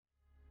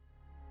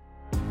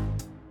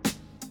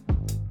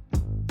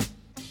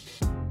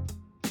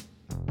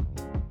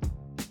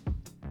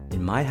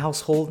In my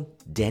household,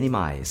 Danny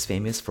Mai is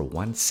famous for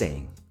one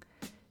saying,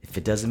 "If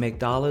it doesn't make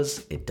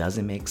dollars, it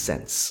doesn't make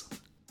sense."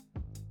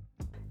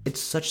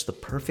 It's such the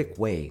perfect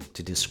way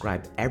to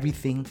describe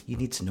everything you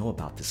need to know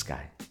about this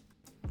guy.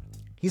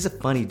 He's a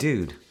funny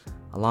dude,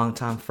 a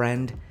longtime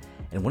friend,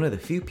 and one of the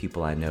few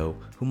people I know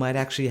who might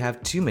actually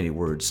have too many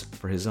words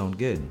for his own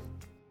good.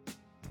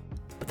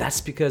 But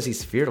that's because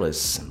he's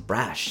fearless and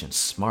brash and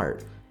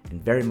smart and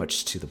very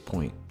much to the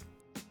point.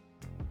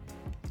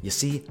 You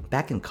see,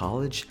 back in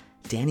college,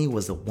 Danny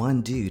was the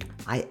one dude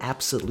I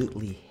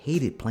absolutely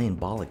hated playing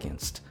ball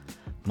against,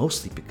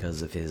 mostly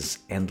because of his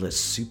endless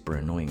super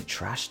annoying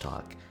trash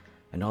talk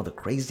and all the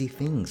crazy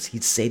things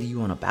he'd say to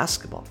you on a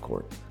basketball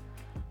court,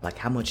 like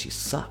how much he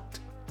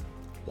sucked,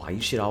 why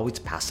you should always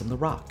pass him the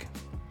rock,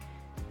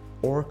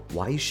 or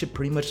why you should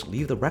pretty much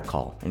leave the rec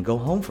hall and go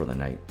home for the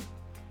night.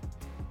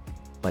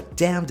 But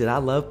damn did I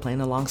love playing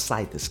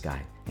alongside this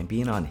guy and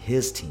being on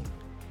his team.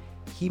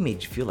 He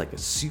made you feel like a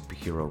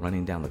superhero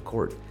running down the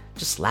court,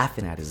 just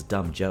laughing at his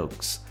dumb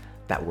jokes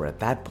that were at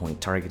that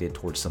point targeted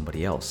towards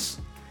somebody else,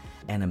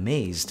 and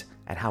amazed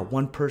at how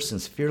one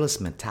person's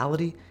fearless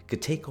mentality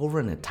could take over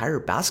an entire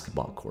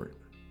basketball court.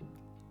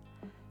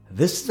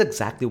 This is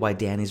exactly why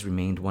Danny's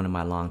remained one of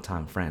my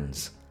longtime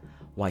friends,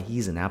 why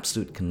he's an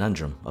absolute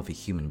conundrum of a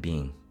human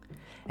being,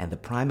 and the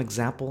prime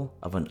example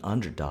of an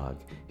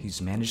underdog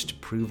who's managed to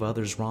prove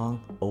others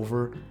wrong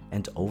over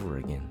and over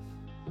again.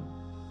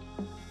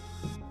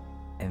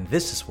 And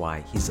this is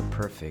why he's a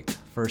perfect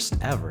first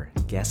ever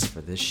guest for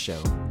this show.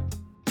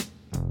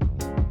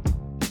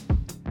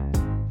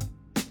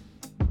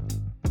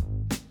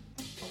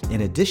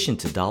 In addition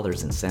to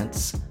dollars and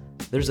cents,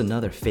 there's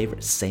another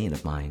favorite saying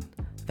of mine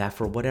that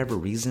for whatever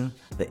reason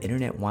the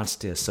internet wants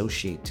to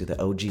associate to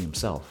the OG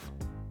himself,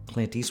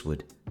 Clint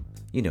Eastwood.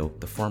 You know,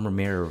 the former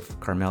mayor of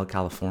Carmel,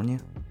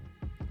 California.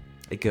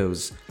 It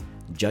goes,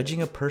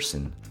 "Judging a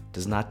person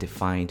does not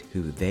define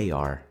who they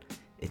are,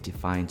 it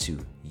defines who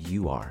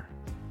you are."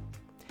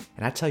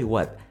 And I tell you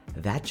what,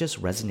 that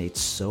just resonates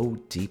so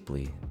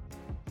deeply.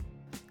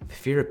 The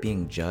fear of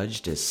being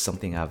judged is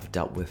something I've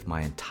dealt with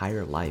my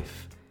entire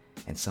life,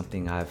 and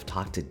something I've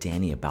talked to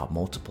Danny about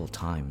multiple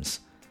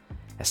times,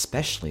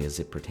 especially as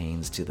it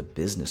pertains to the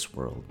business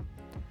world,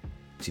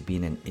 to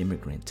being an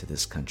immigrant to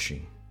this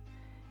country,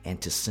 and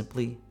to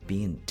simply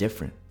being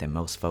different than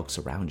most folks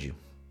around you.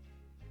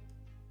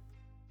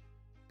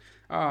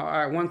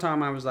 One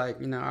time I was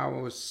like,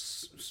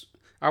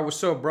 I was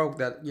so broke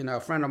that, a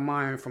friend of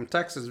mine from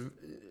Texas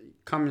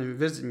come and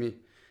visit me,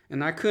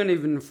 and I couldn't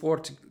even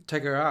afford to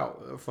take her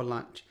out for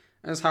lunch.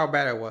 That's how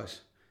bad it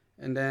was.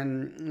 And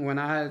then when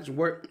I had to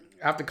work,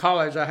 after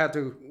college, I had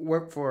to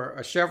work for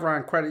a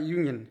Chevron credit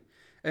union.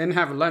 I didn't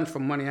have lunch for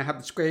money. I had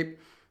to scrape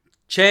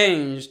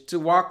change to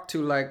walk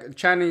to like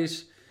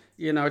Chinese,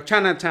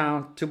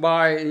 Chinatown to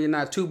buy,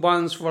 2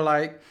 buns for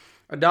like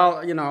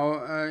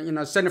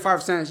 $1,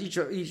 75 cents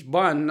each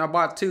bun. I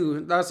bought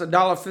 2. That's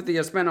 $1.50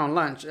 I spent on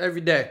lunch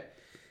every day.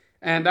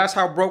 And that's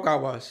how broke I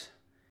was.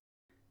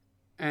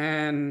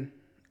 And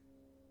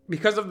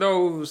because of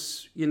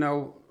those,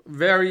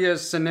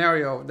 various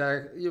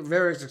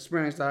various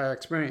experiences that I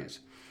experienced,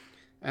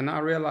 and I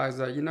realized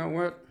that, you know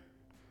what?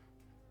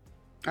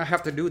 I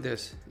have to do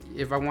this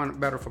if I want it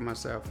better for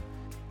myself.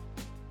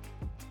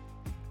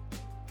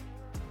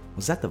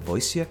 Was that the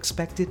voice you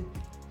expected?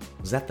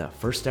 Was that the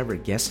first ever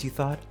guest you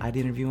thought I'd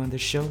interview on this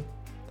show?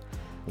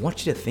 I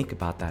want you to think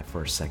about that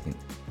for a second,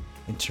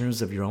 in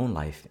terms of your own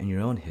life and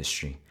your own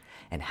history,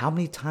 and how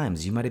many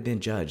times you might have been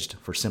judged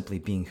for simply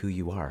being who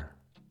you are.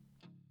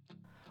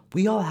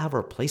 We all have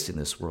our place in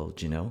this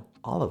world,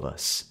 all of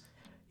us.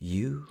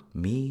 You,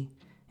 me,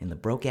 and the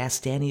broke-ass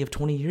Danny of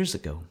 20 years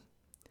ago.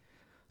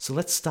 So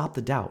let's stop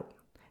the doubt,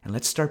 and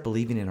let's start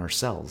believing in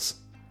ourselves,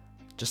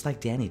 just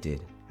like Danny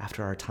did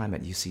after our time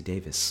at UC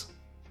Davis.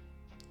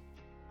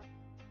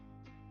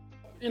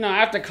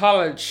 After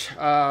college,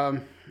 I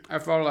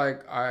felt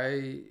like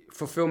I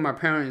fulfilled my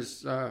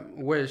parents'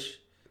 wish.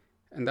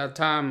 And that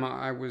time,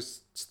 I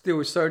was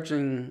still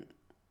searching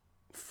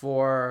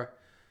for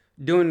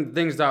doing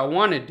things that I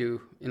want to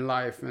do in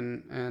life,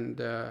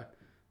 and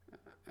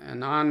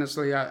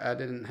honestly, I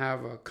didn't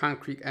have a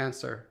concrete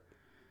answer.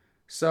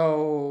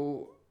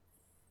 So,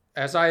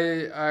 as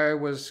I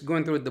was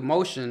going through the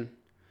motion,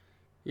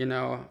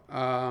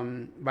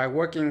 by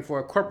working for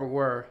a corporate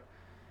world,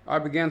 I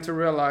began to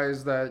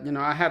realize that,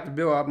 I had to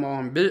build up my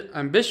own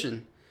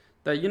ambition.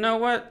 That,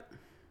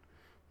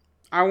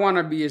 I want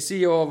to be a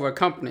CEO of a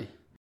company.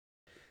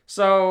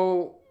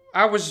 So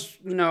I was,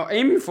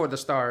 aiming for the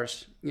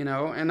stars, and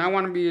I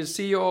want to be a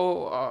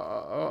CEO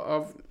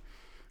of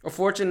a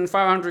Fortune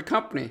 500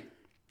 company.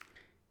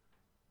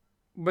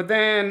 But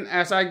then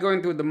as I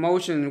going through the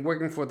motion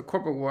working for the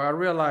corporate world, I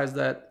realized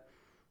that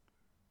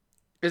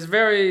it's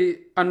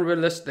very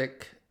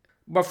unrealistic.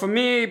 But for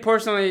me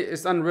personally,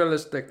 it's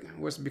unrealistic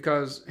was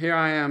because here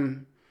I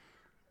am,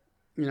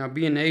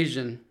 being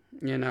Asian,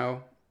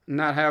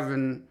 not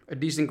having a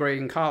decent grade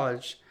in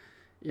college,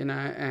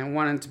 and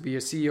wanting to be a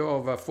CEO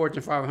of a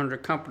Fortune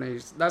 500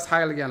 companies. That's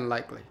highly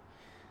unlikely.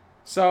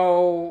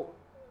 So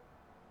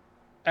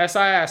as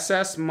I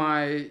assess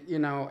my,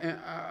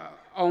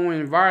 own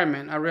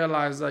environment, I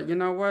realized that, you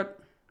know what?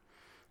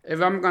 If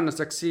I'm going to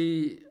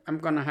succeed, I'm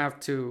going to have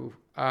to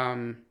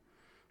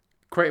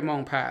create my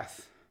own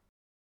path.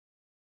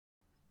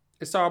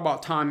 It's all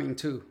about timing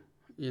too,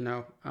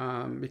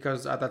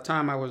 because at the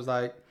time I was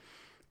like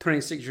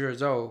 26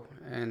 years old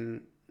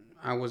and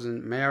I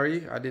wasn't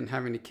married. I didn't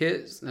have any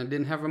kids and I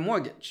didn't have a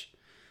mortgage.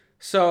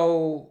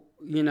 So,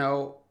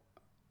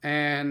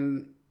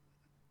 and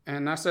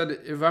I said,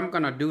 if I'm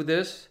going to do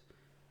this,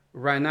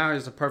 right now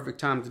is the perfect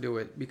time to do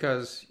it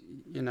because,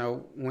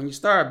 when you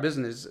start a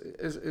business,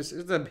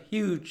 it's a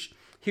huge,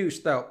 huge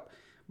step.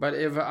 But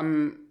if I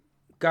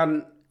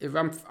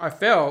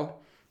fail,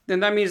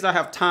 then that means I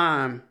have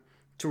time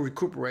to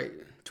recuperate,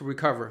 to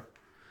recover.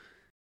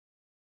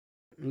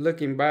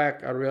 Looking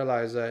back, I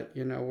realized that,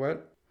 you know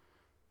what?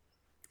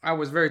 I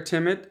was very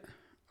timid.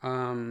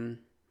 I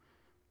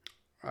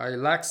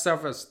lacked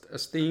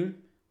self-esteem,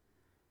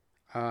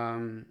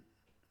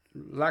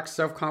 lacked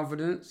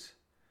self-confidence.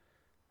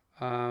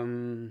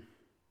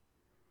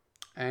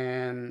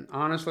 And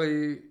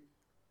honestly,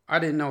 I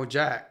didn't know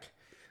jack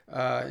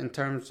in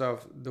terms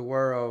of the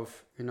world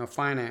of,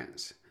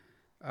 finance,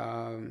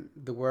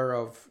 the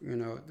world of,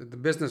 the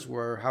business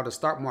world, how the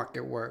stock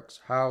market works,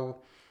 how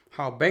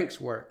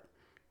banks work,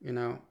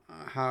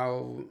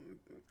 how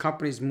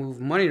companies move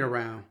money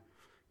around,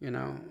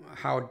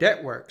 how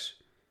debt works.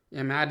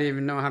 I mean, I didn't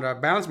even know how to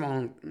balance my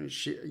own,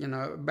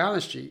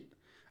 balance sheet.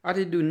 I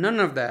didn't do none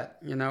of that,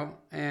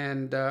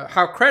 and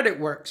how credit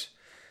works.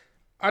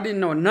 I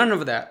didn't know none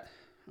of that.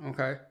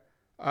 Okay.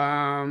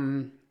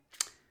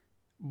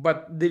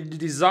 But the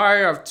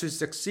desire to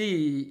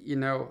succeed,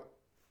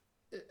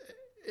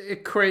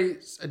 it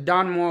creates a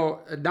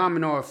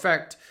domino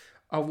effect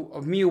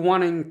of me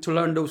wanting to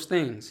learn those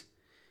things,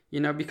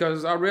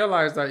 because I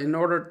realized that in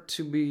order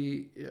to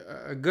be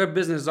a good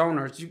business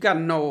owner, you got to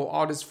know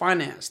all this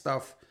finance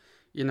stuff,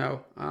 and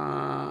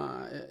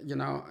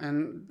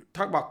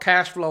talk about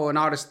cash flow and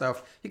all this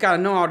stuff. You got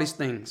to know all these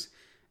things.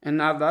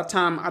 And at that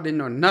time, I didn't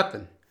know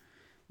nothing,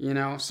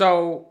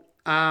 So,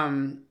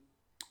 and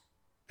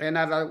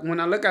when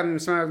I look at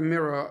inside the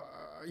mirror,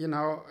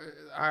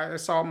 I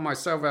saw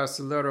myself as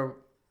a little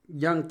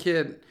young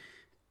kid,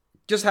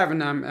 just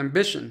having an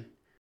ambition.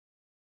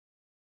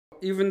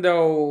 Even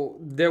though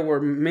there were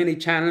many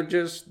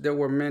challenges, there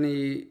were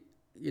many,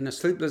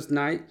 sleepless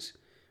nights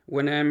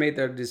when I made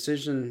that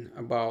decision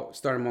about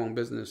starting my own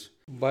business.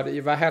 But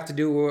if I have to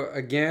do it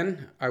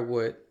again, I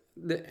would.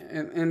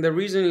 And the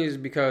reason is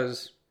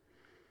because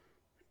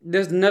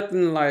there's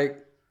nothing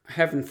like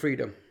having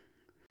freedom.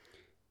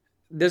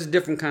 There's a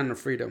different kind of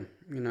freedom,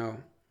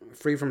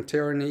 free from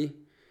tyranny.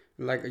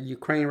 Like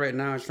Ukraine right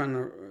now is trying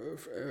to,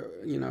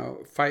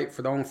 fight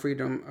for their own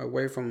freedom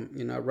away from,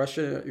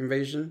 Russia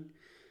invasion.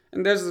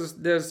 And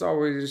there's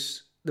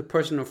always the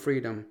personal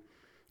freedom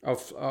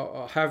of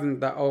having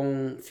that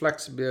own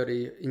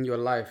flexibility in your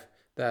life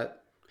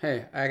that,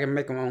 hey, I can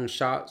make my own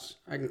shots.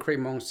 I can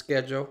create my own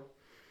schedule.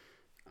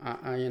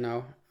 I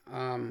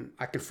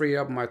can free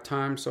up my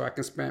time so I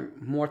can spend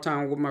more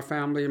time with my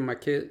family and my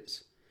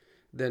kids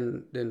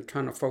than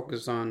trying to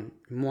focus on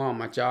more on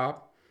my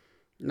job.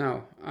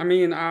 No, I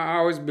mean, I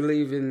always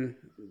believe in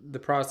the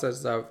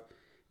process of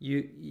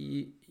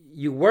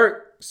you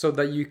work so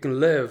that you can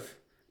live,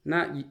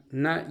 not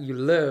you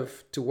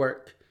live to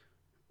work.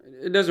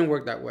 It doesn't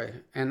work that way.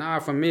 And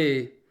for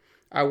me,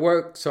 I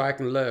work so I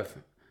can live.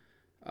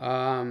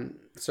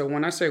 So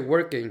when I say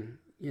working,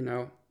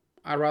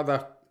 I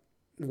rather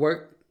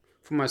work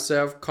for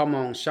myself, call my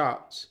own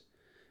shots,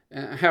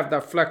 and have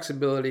that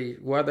flexibility.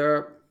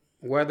 Whether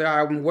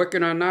I'm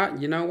working or not,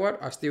 you know what?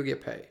 I still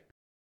get paid.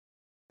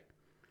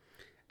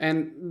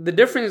 And the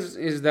difference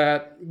is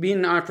that being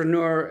an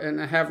entrepreneur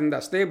and having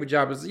that stable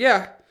job is,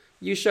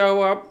 you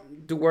show up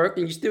to work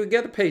and you still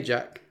get a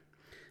paycheck.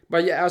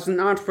 But as an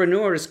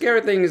entrepreneur, the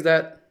scary thing is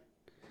that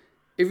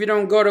if you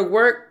don't go to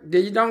work,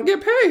 then you don't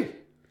get paid.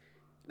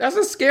 That's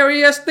the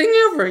scariest thing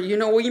ever.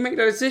 When you make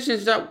the decision,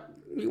 it's like,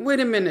 wait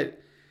a minute.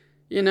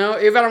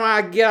 If I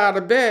don't get out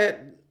of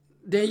bed,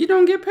 then you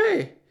don't get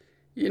paid.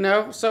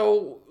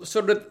 So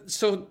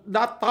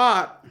that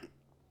thought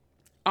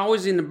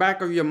always in the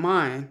back of your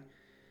mind.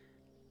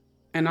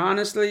 And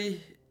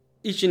honestly,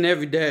 each and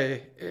every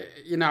day,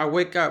 I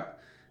wake up,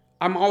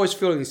 I'm always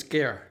feeling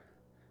scared.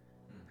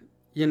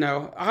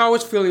 I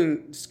always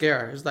feeling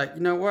scared. It's like,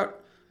 you know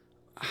what?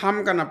 How am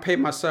I going to pay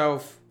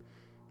myself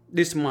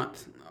this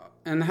month?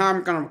 And how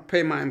I'm going to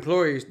pay my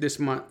employees this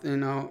month,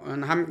 and how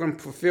I'm going to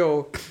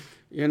fulfill,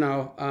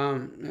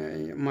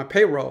 my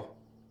payroll.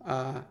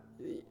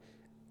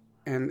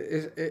 And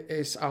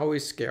it's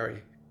always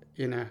scary,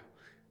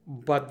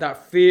 But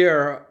that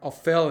fear of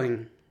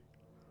failing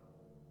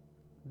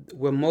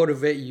will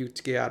motivate you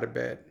to get out of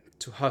bed,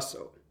 to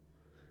hustle.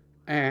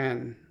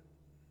 And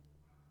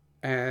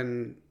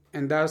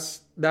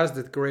that's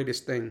the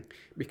greatest thing,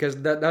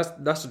 because that's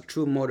the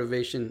true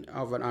motivation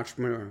of an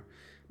entrepreneur.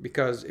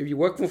 Because if you're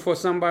working for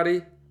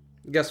somebody,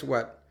 guess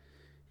what?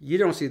 You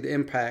don't see the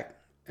impact,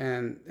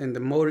 and the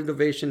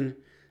motivation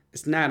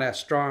is not as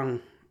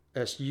strong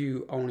as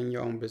you owning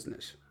your own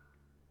business.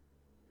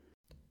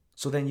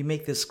 So then you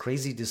make this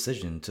crazy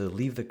decision to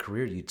leave the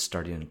career you'd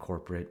started in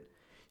corporate.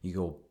 You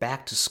go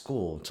back to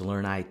school to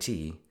learn IT,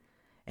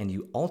 and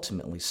you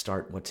ultimately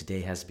start what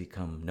today has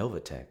become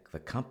Novatech, the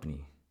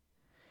company.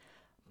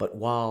 But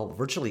while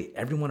virtually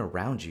everyone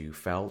around you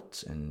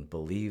felt and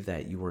believed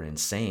that you were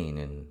insane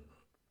and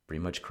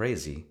pretty much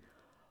crazy,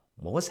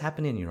 what was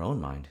happening in your own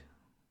mind?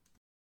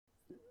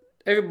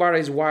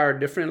 Everybody's wired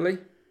differently.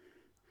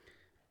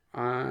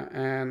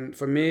 And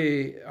for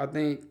me, I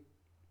think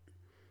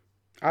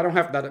I don't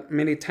have that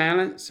many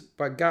talents,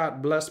 but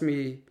God blessed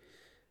me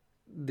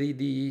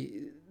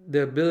the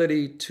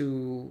ability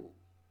to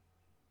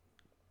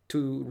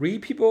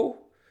read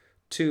people,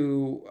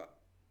 to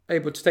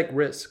able to take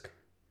risk,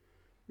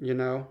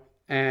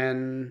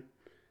 and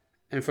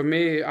for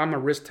me, I'm a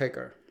risk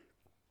taker,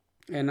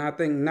 and I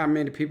think not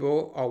many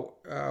people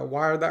are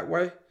wired that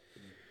way,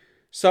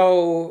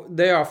 so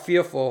they are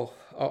fearful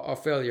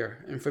of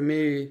failure. And for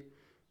me,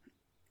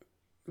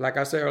 like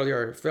I said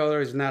earlier,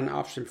 failure is not an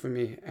option for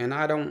me, and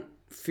I don't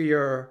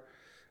fear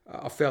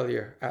a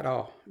failure at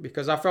all,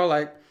 because I felt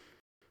like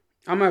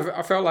I'm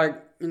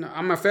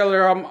a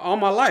failure all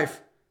my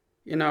life.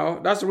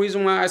 That's the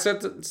reason why I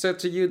said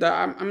to you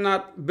that I'm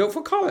not built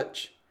for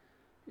college.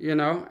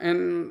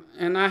 And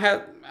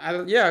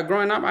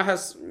growing up I had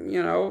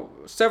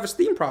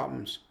self-esteem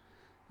problems.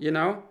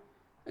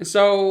 And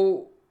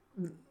so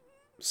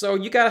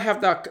you gotta have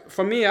that.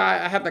 For me,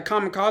 I have the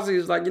common cause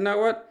is like, you know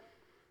what?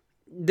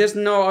 There's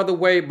no other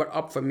way but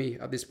up for me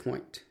at this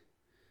point.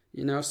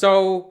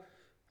 So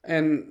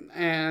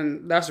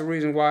and that's the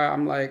reason why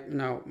I'm like,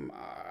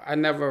 I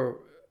never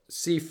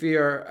see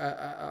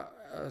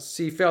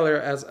see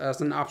failure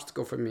as an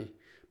obstacle for me.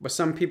 But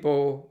some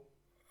people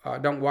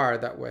don't wire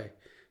that way.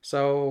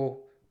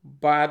 So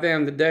by the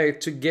end of the day,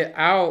 to get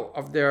out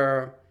of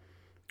their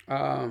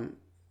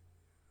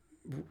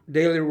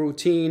daily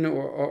routine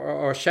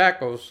or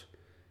shackles,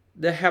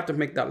 they have to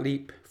make that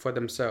leap for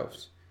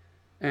themselves.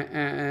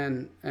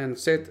 And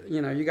say,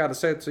 you got to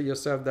say to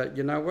yourself that,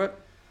 you know what,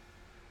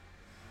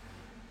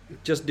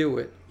 just do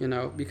it,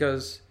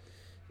 because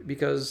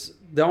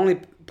the only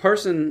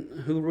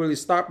person who really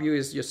stop you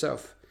is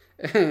yourself,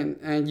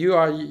 and you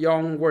are your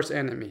own worst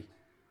enemy.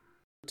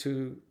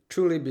 To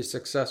truly be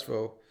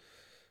successful,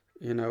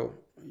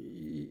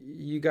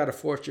 you got to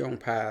forge your own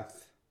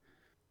path,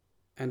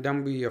 and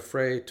don't be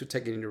afraid to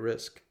take any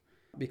risk,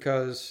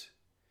 because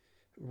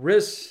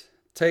risk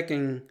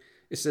taking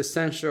is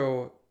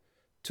essential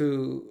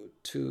to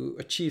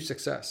achieve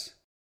success.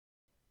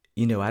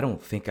 I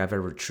don't think I've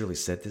ever truly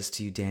said this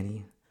to you,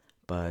 Danny,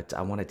 but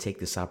I want to take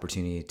this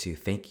opportunity to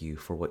thank you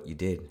for what you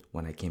did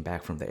when I came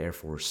back from the Air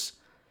Force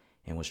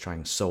and was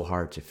trying so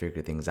hard to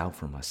figure things out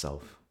for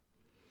myself.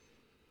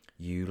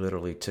 You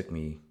literally took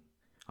me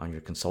on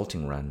your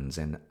consulting runs,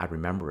 and I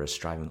remember us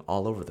driving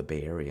all over the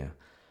Bay Area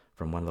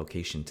from one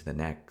location to the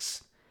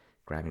next,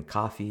 grabbing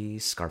coffee,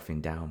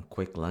 scarfing down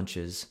quick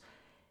lunches,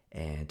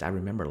 and I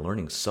remember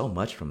learning so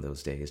much from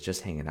those days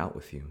just hanging out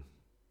with you.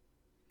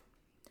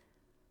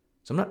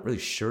 So I'm not really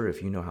sure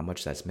if you know how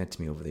much that's meant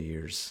to me over the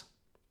years.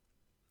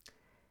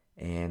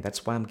 And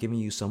that's why I'm giving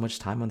you so much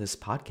time on this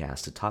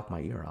podcast to talk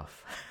my ear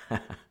off.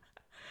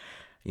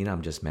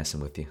 I'm just messing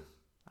with you.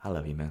 I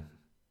love you, man.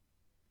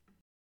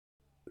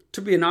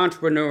 To be an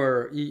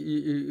entrepreneur,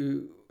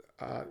 you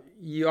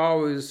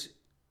always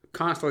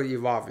constantly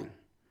evolving.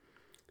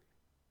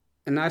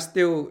 And I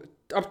still,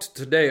 up to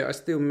today, I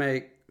still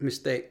make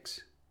mistakes,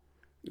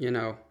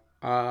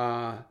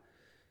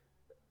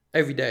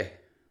 every day.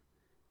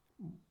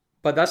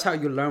 But that's how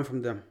you learn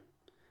from them.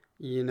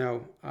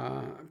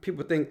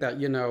 People think that,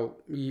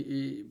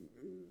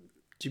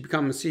 to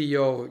become a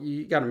CEO,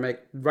 you got to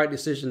make the right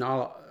decision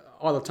all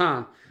the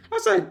time. I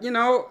say,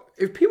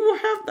 if people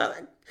have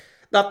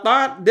that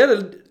thought,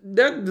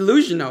 they're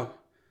delusional.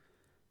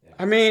 Yeah.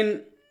 I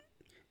mean,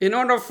 in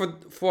order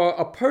for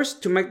a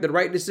person to make the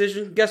right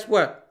decision, guess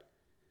what?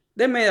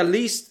 They made at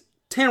least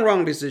 10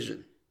 wrong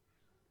decisions.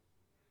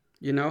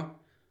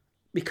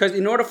 Because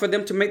in order for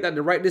them to make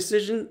the right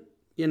decision,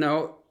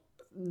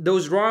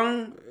 those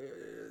wrong,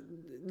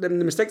 the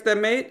mistakes they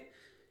made,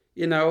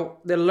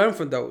 they learn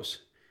from those.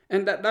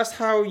 And that's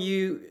how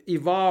you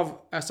evolve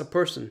as a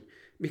person,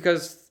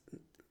 because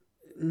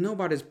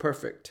nobody's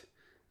perfect,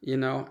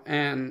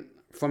 and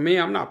for me,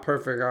 I'm not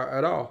perfect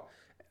at all.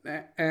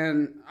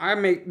 And I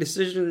make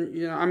decisions,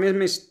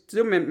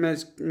 still make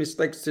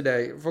mistakes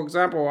today. For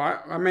example,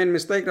 I made a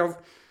mistake of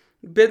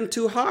bidding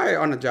too high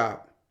on a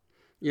job,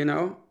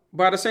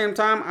 but at the same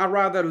time, I'd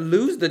rather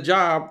lose the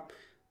job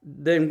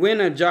than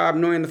win a job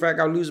knowing the fact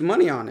I'll lose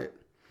money on it.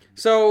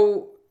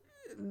 So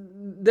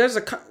there's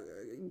a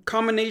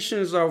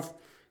combinations of,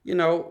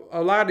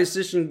 a lot of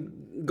decisions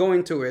go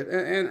into it.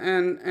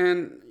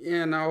 And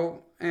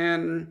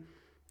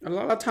a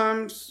lot of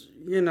times,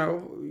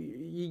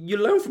 you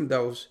learn from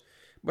those.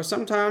 But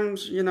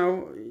sometimes, you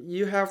learn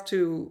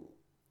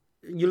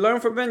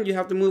from it and you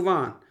have to move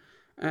on.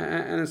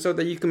 And so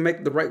that you can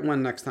make the right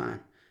one next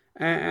time.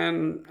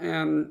 And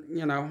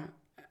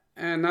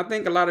I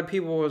think a lot of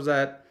people is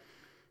that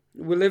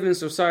we live in a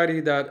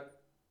society that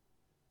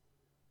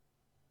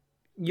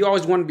you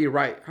always want to be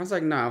right. I was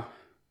like, no,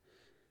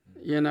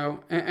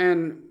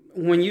 and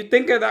when you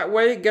think of that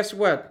way, guess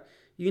what?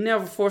 You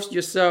never force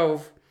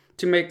yourself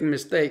to make a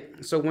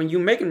mistake. So when you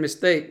make a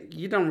mistake,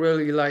 you don't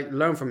really like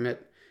learn from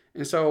it.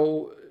 And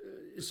so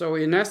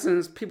in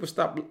essence, people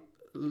stop,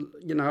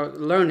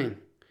 learning,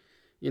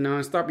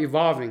 and stop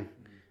evolving.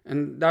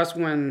 And that's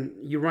when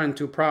you run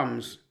into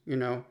problems,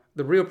 the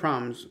real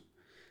problems.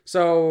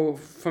 So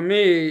for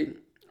me,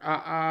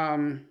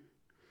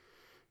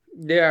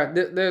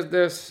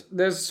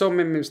 there's so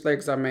many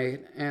mistakes I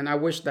made, and I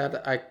wish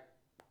that I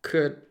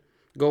could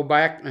go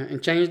back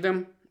and change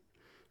them,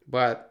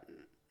 but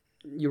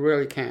you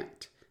really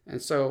can't.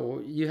 And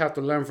so you have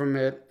to learn from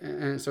it,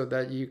 and so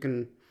that you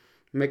can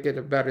make it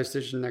a better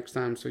decision next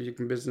time, so your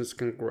business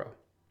can grow.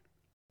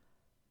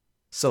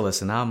 So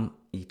listen, I'm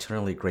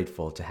eternally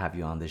grateful to have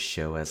you on this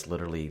show as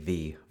literally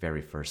the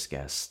very first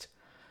guest.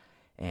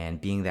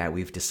 And being that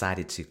we've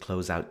decided to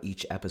close out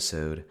each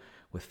episode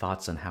with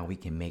thoughts on how we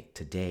can make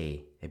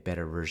today a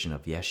better version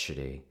of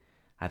yesterday,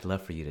 I'd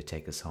love for you to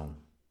take us home.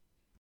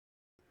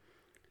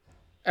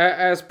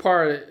 As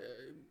part of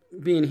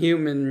being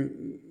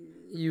human,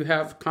 you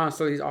have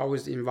constantly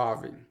always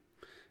evolving.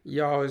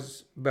 You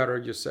always better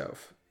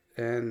yourself,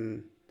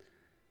 and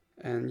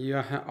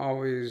you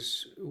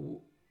always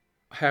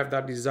have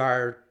that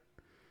desire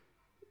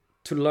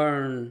to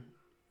learn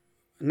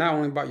not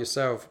only about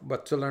yourself,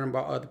 but to learn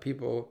about other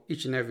people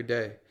each and every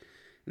day.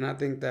 And I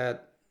think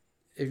that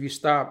if you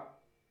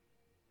stop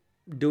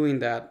doing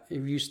that,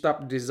 if you stop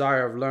the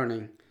desire of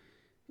learning,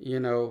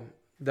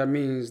 that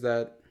means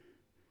that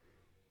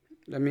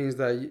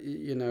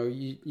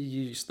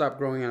you stop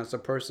growing as a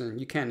person.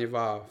 You can't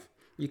evolve.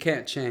 You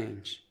can't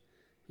change.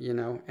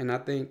 And I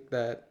think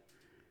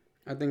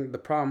the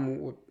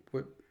problem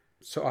with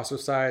our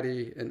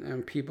society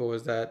and people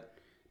is that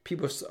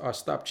people are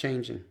stop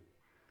changing.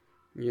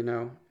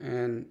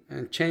 And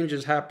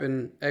changes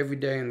happen every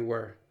day in the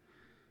world.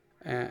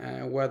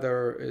 And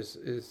whether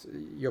is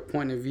your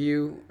point of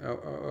view,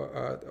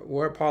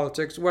 world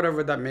politics,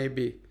 whatever that may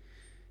be.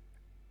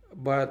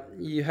 But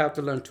you have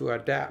to learn to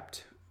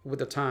adapt with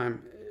the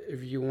time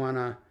if you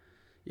wanna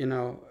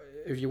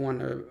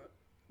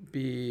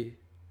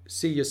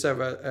see yourself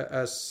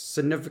as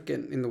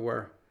significant in the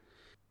world.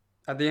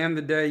 At the end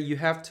of the day, you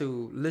have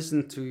to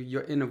listen to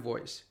your inner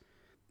voice,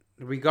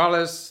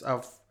 regardless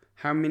of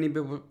how many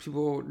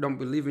people don't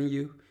believe in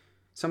you,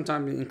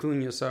 sometimes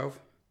including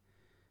yourself.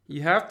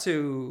 You have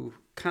to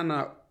kind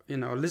of,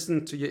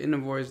 listen to your inner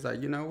voice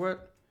that,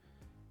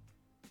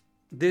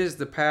 this is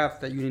the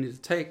path that you need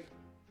to take.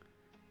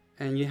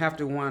 And you have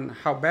to want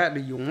how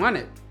badly you want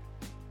it.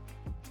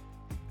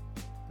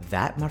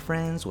 That, my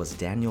friends, was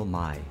Daniel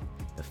Mai,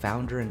 the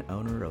founder and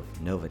owner of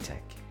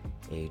Novatech,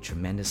 a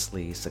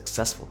tremendously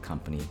successful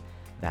company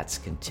that's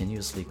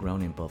continuously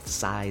grown in both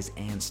size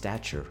and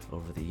stature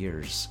over the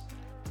years.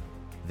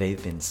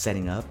 They've been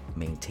setting up,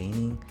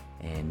 maintaining,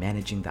 and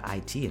managing the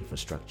IT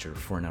infrastructure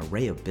for an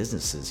array of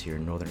businesses here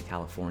in Northern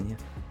California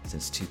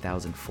since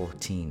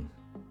 2014.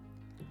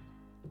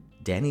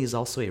 Danny is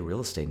also a real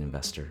estate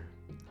investor,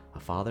 a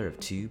father of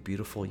 2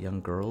 beautiful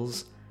young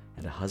girls,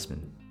 and a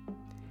husband.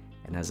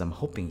 And as I'm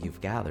hoping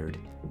you've gathered,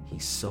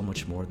 he's so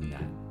much more than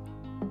that.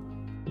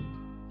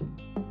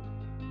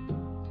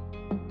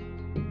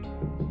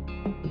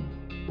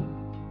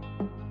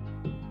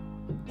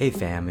 Hey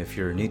fam, if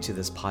you're new to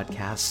this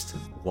podcast,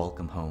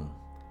 welcome home.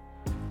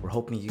 We're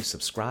hoping you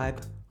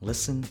subscribe,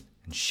 listen,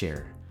 and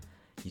share.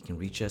 You can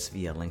reach us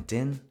via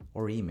LinkedIn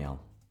or email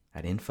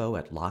at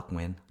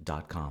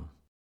info@lockwin.com.